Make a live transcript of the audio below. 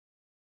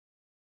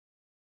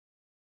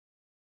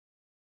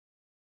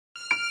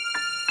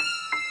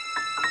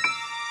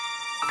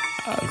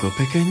Algo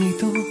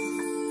pequeñito,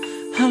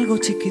 algo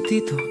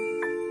chiquitito,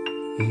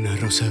 una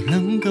rosa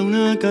blanca,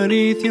 una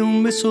caricia,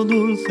 un beso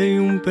dulce y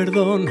un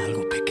perdón.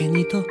 Algo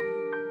pequeñito,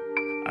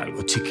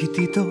 algo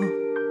chiquitito,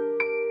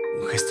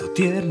 un gesto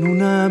tierno,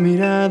 una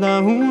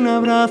mirada, un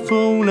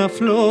abrazo, una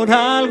flor.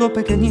 Algo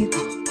pequeñito,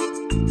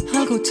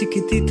 algo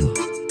chiquitito,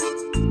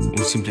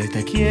 un simple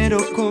te quiero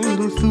con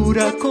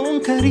dulzura, con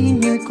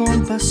cariño y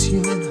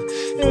compasión.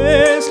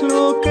 Es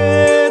lo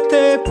que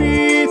te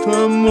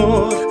pido,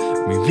 amor.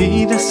 Mi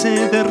vida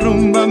se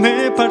derrumba,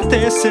 me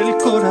partes el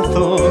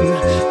corazón.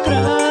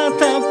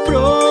 Trata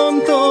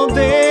pronto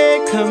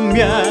de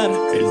cambiar.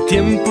 El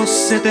tiempo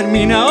se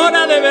termina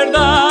ahora de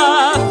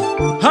verdad.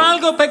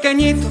 Algo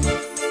pequeñito,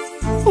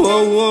 oh,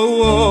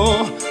 oh,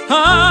 oh.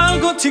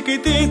 Algo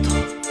chiquitito,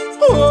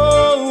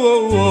 oh,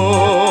 oh,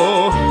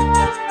 oh.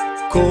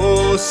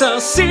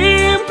 Cosas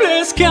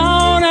simples que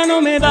ahora no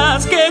me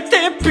das, que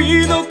te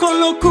pido con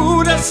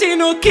locura si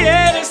no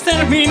quieres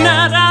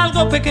terminar.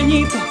 Algo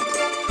pequeñito,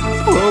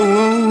 oh,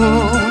 oh,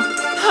 oh.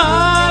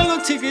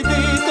 Algo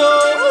chiquitito,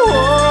 oh,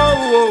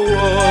 oh,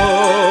 oh.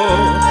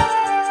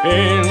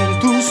 En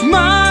tus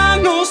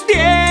manos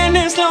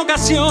tienes la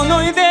ocasión,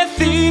 hoy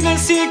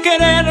decides si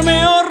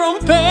quererme o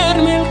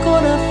romperme el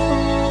corazón.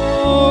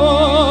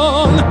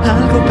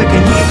 Algo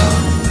pequeñito,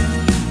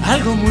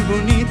 algo muy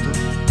bonito,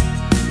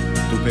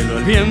 tu pelo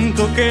al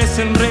viento que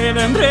se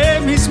enreda entre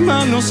mis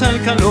manos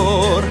al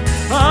calor.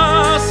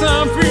 Has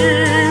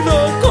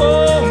sabido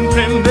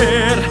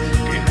comprender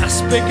que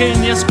las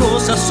pequeñas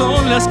cosas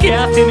son las que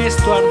hacen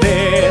esto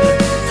arder.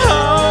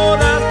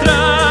 Ahora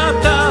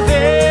trata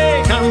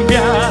de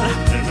cambiar,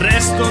 el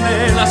resto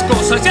de las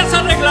cosas ya se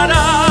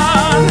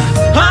arreglarán.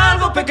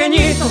 Algo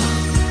pequeñito,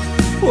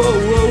 oh,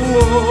 oh,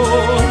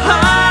 oh.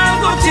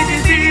 Algo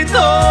chiquitito,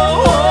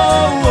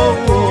 oh, oh,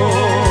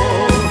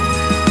 oh.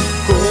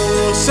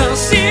 Cosas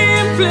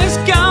simples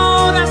que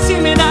ahora sí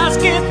me das,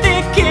 que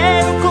te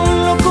quiero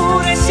con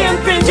locura y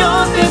siempre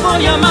yo te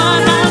voy a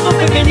amar. Algo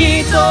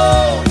pequeñito,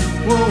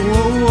 oh,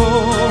 oh,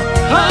 oh.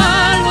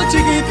 Algo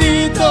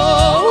chiquitito,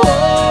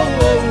 oh,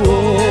 oh,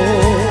 oh.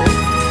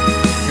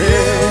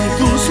 En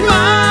tus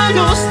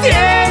manos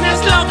tienes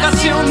la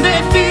ocasión,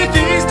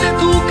 decidiste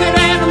tú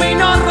quererme y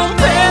no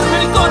romperme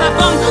el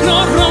corazón,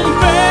 no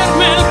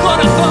romperme el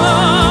corazón.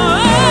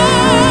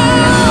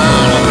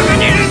 Algo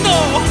pequeñito,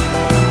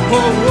 oh,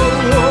 oh,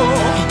 oh.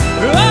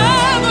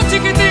 Algo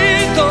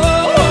chiquitito, oh,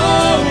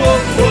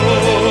 oh, oh.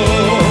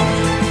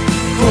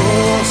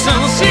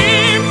 Cosas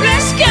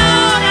simples que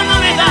ahora no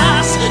me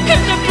das, que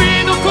te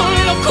pido con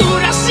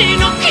locura si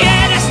no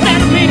quieres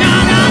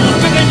terminar. Algo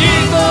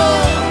pequeñito,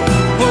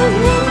 oh,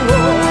 oh,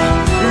 oh.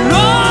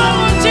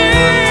 Algo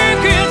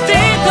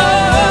chiquitito.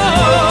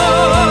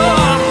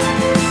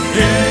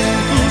 En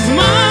tus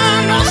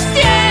manos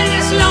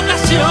tienes la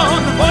ocasión,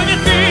 hoy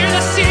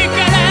decides si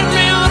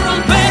quererme o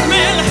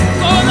romperme el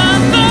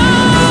corazón.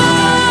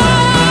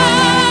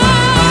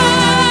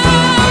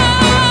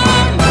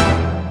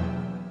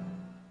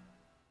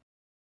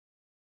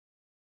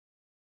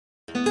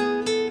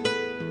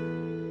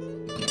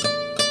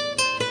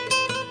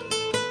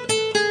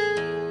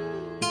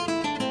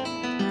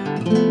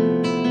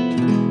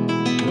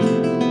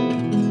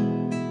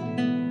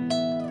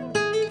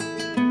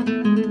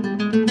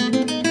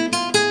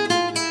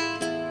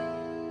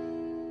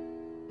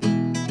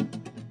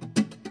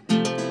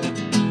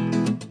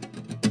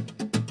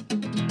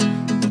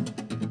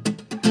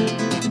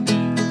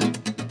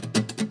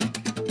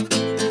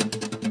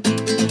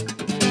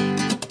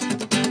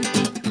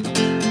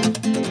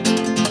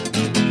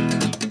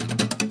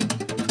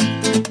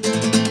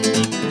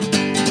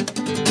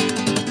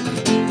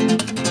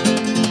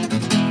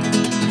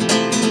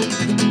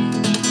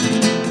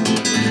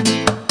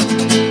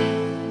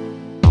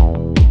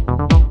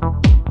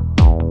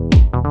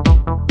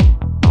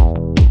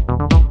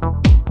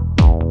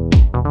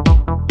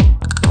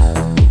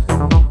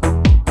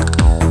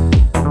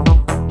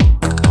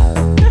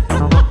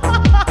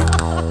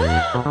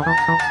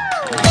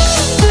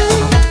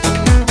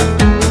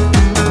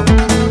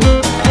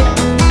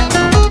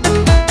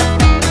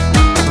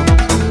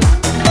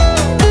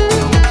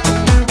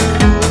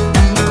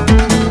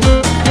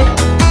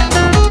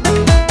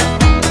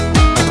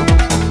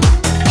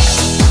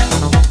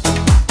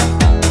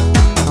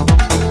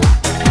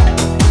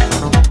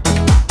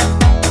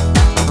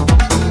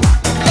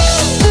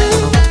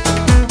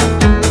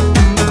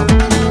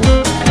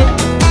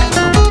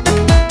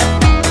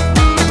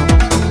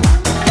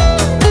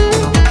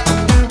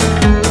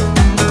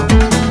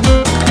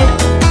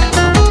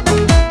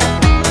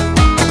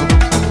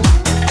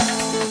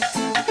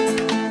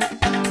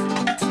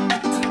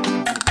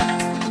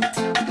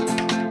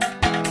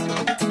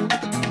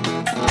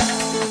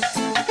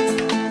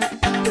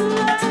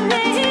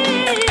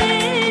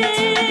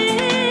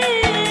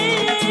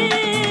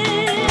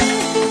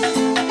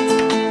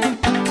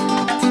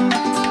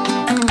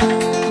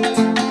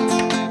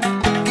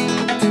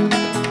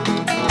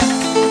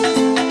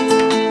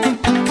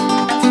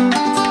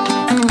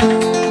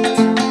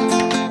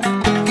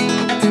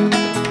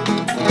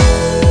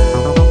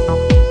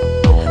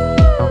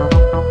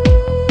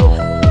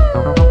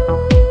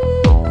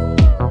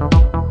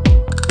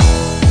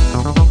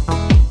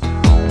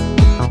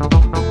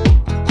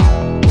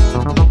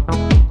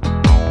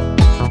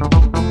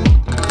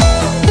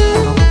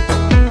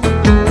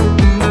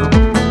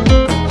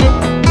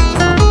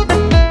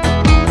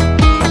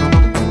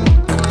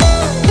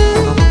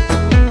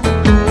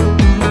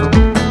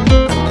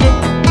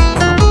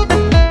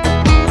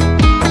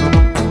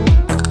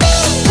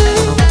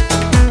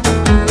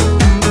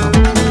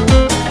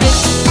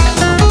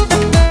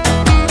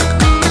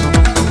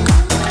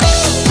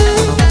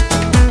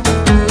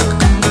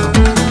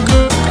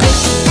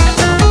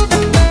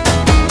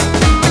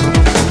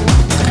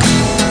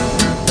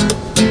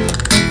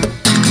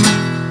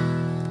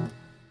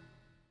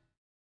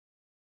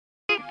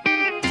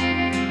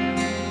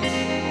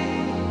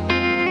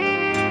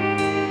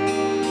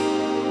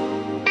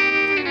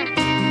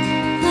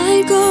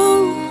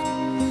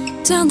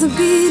 down the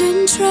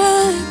beaten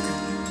track,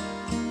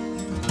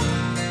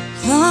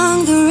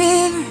 along the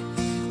river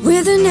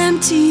with an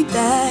empty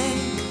bag.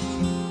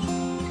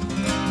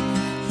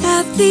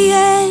 At the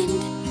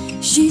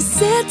end, she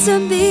said to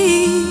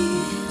me,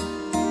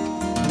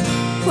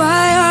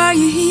 why are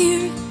you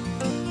here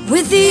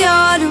with the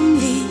autumn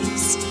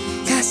leaves?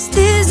 'Cause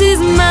this is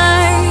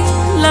my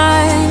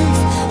life,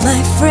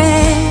 my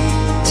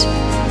friend,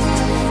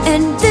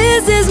 and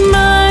this is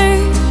my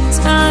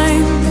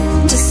time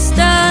to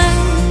stand.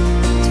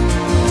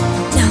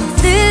 Now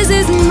this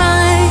is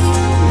my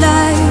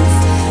life,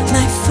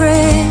 my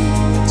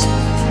friend,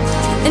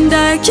 and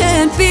I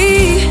can't be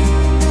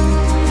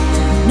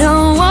no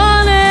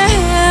one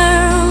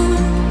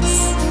else.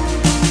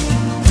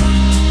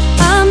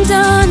 I'm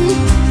done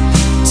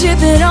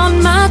tipping on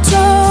my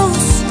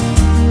toes,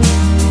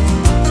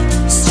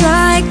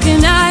 strike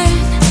an iron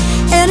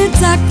and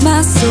attack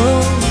my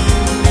soul.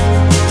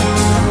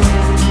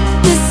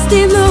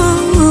 Misty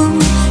moon,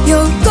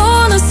 you're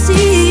gonna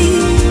see,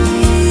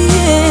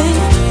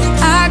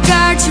 I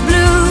got your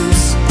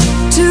blues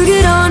to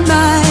get on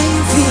my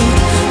feet.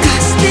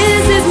 'Cause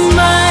this is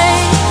my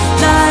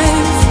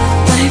life,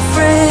 my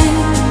friend,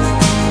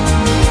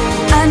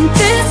 and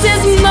this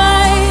is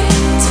my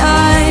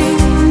time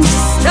to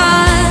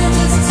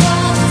start.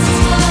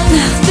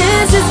 Now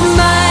this is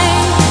my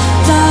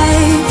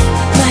life,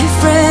 my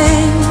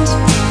friend,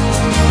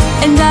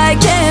 and I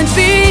can't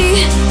be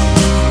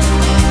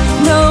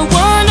no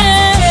one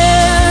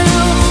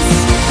else.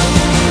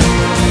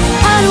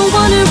 I don't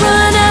wanna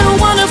run, I don't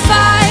wanna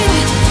fight,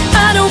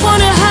 I don't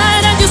wanna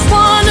hide, I just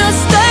wanna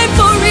stay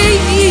free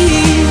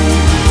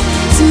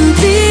to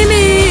be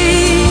me.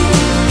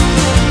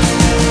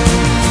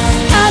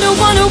 I don't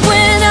wanna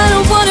win, I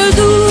don't wanna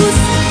lose,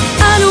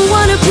 I don't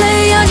wanna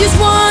play, I just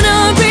wanna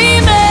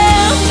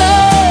remember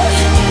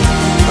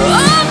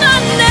my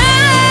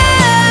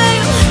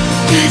name.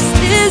 'Cause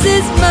this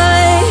is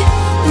my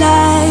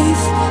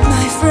life,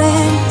 my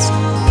friend,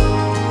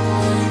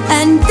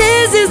 and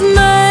this is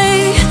my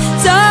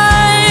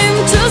time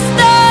to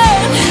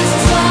stand.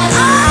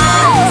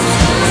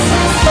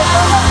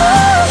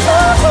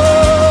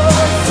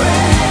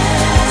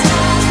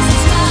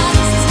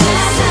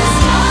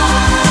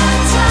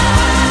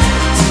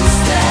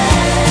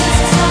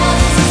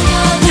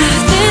 Now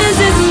this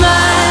is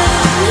my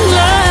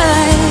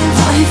life,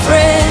 my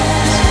friend,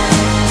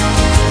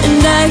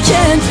 and I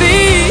can't be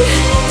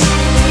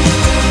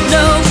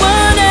no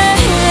one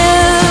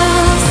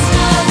else.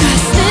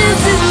 'Cause this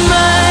is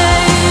my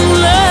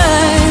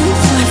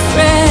life, my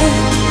friend,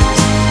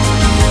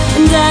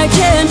 and I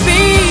can't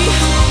be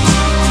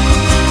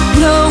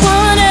no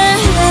one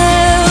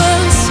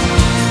else.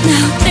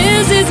 Now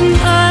this is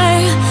my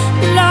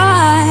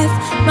life,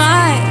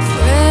 my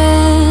friend.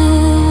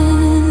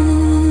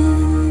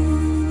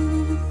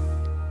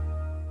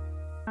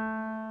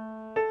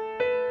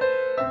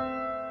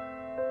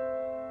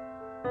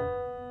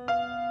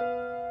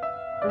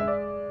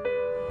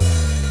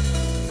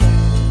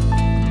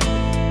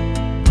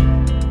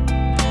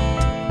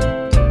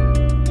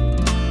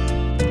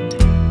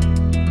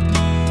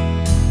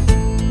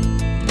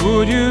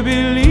 Would you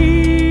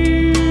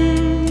believe,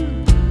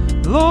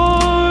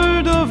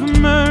 Lord of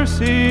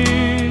mercy?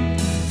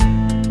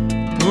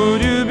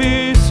 Would you be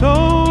so,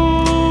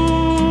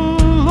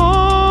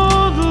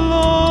 Lord,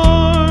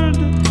 Lord?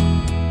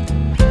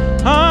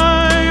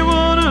 I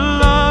wanna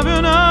love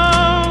you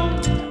now,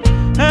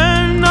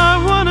 and I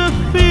wanna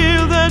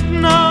feel that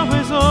now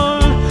is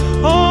all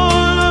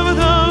over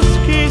those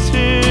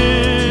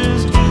kisses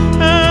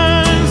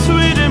and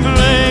sweet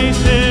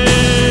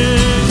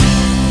embraces.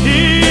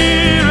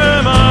 Here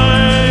am I,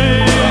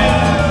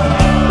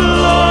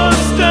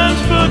 lost and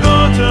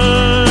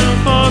forgotten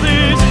for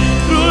this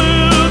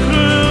cruel,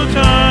 cruel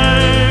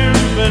time.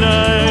 When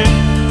I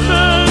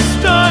first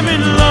time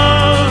in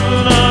love,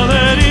 now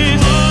that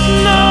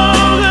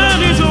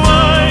is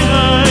why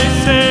I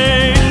say,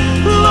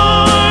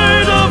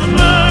 Lord of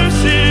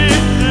mercy,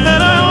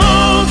 and I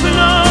hope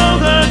now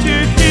that you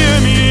hear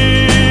me.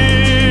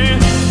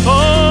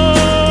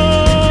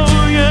 Oh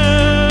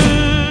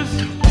yes.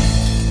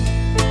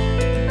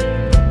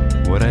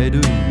 What are you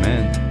doing,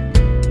 man?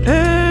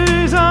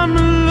 As I'm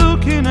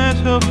looking at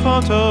her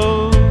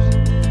photos,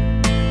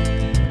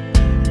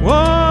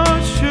 what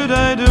should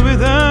I do with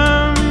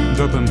them?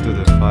 Drop them to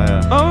the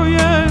fire. Oh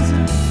yes,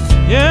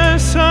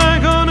 yes,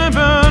 I'm gonna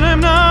burn them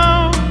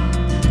now.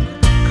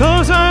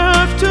 'Cause I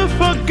have to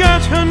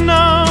forget her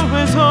now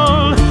is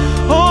all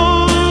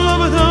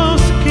over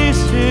those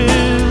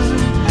kisses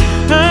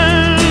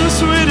and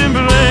sweet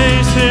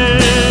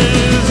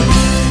embraces.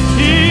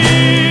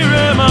 Here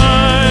am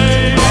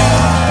I,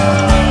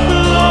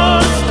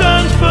 lost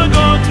and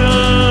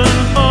forgotten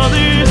for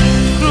this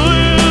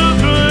cruel,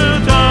 cruel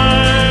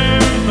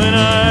time. When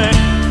I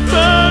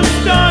first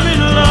time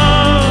in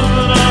love,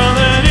 now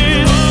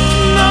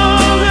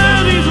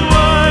that is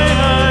why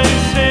I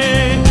say,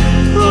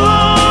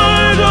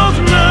 Lord of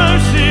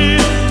mercy,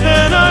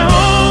 and I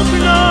hope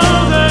now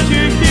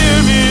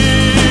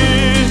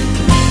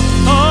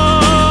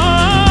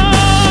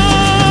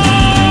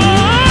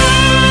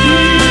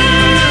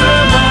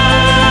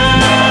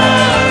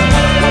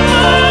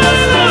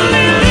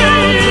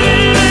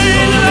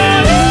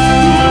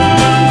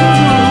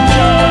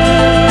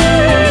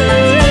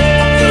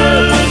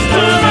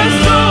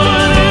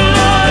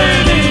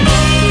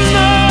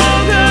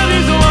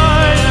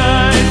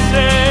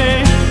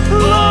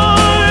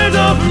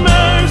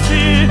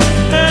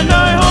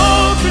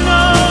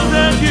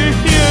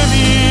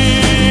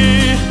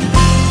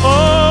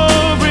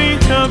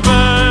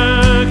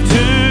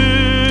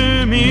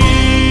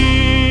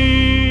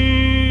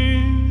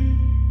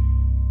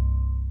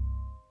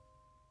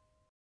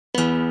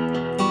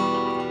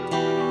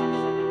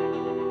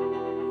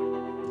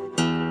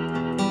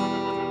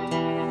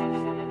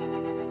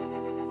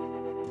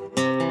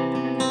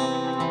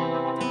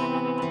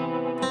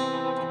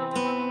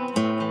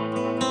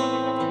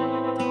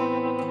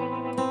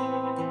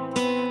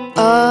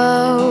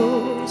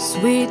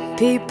sweet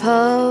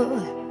people,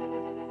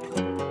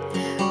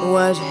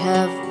 what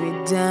have we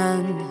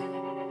done?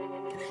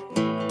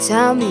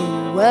 Tell me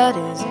what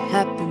is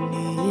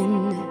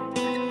happening.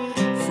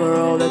 For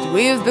all that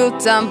we've built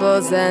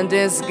temples and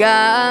is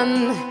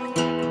gone.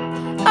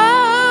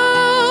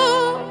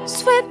 Oh,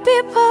 sweet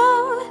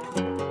people,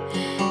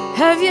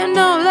 have you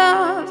no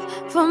love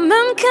for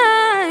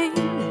mankind?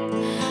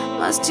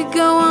 Must you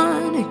go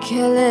on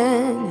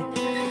killing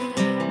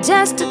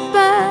just to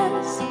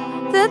pass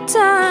the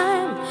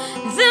time?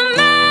 The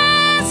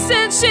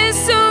message is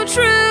so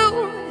true,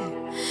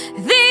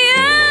 the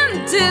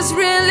end is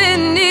really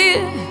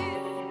near.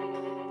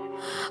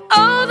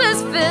 All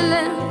these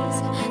feelings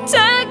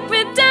take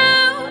me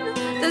down,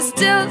 the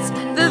stills,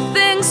 the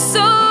things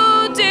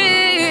so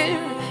dear.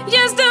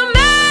 Yes, the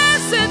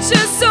message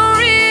is so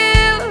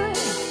real.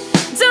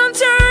 Don't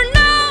turn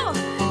all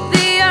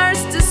the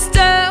earth to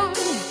stone,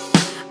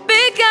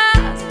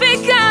 because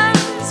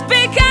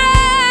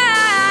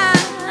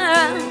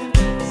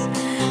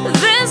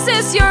this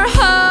is your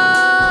home.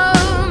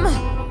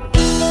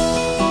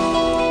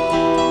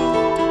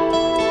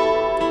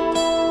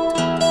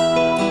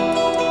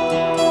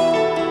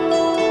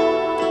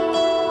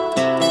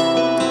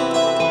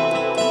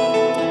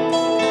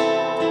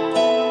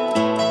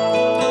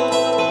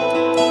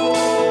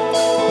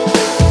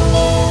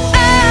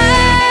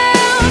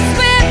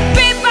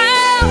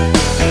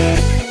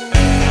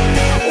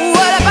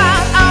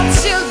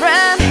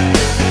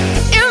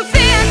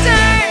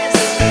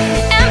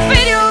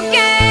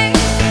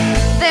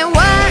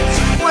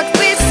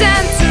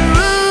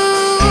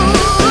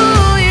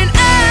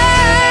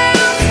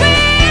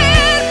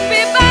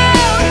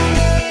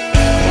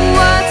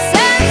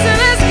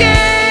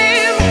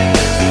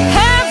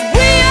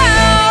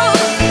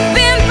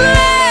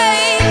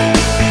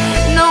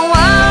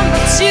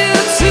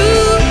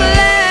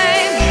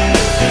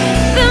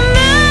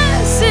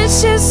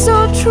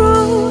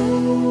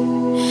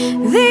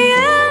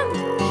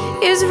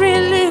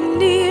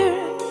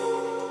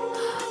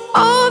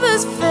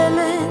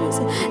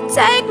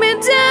 Take me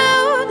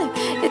down,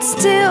 it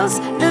steals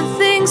the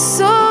things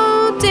so